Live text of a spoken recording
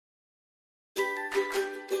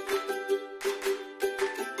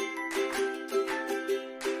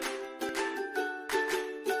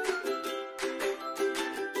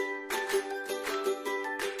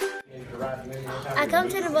I come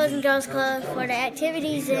to the Boys and Girls Club for the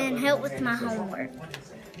activities and help with my homework.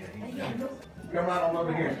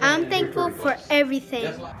 I'm thankful for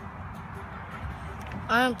everything.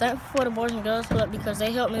 I'm thankful for the Boys and Girls Club because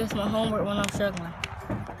they help me with my homework when I'm struggling.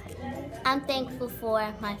 I'm thankful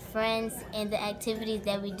for my friends and the activities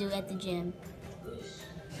that we do at the gym.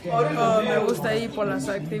 Me gusta ir por las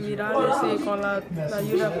actividades y con la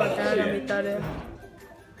ayuda para que haga mi tarea.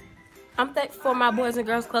 I'm thankful for my Boys and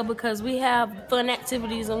Girls Club because we have fun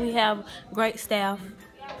activities and we have great staff.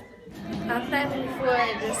 I'm thankful for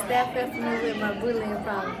the staff helping me with my bullying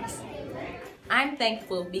problems. I'm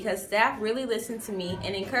thankful because staff really listen to me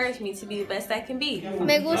and encourage me to be the best I can be.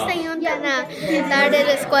 Me gusta ir tan tarde de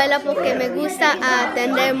la escuela porque me gusta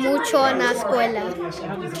atender mucho en la escuela.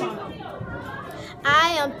 I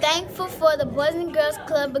am thankful for the Boys and Girls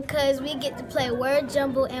Club because we get to play word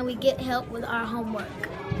jumble and we get help with our homework.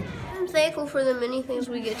 I'm thankful for the many things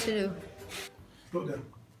we get to do.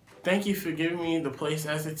 Thank you for giving me the place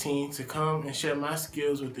as a teen to come and share my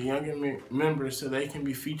skills with the younger members so they can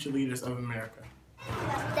be future leaders of America.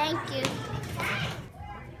 Thank you.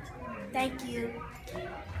 Thank you.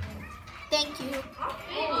 Thank you.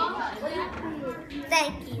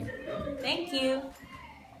 Thank you. Thank you.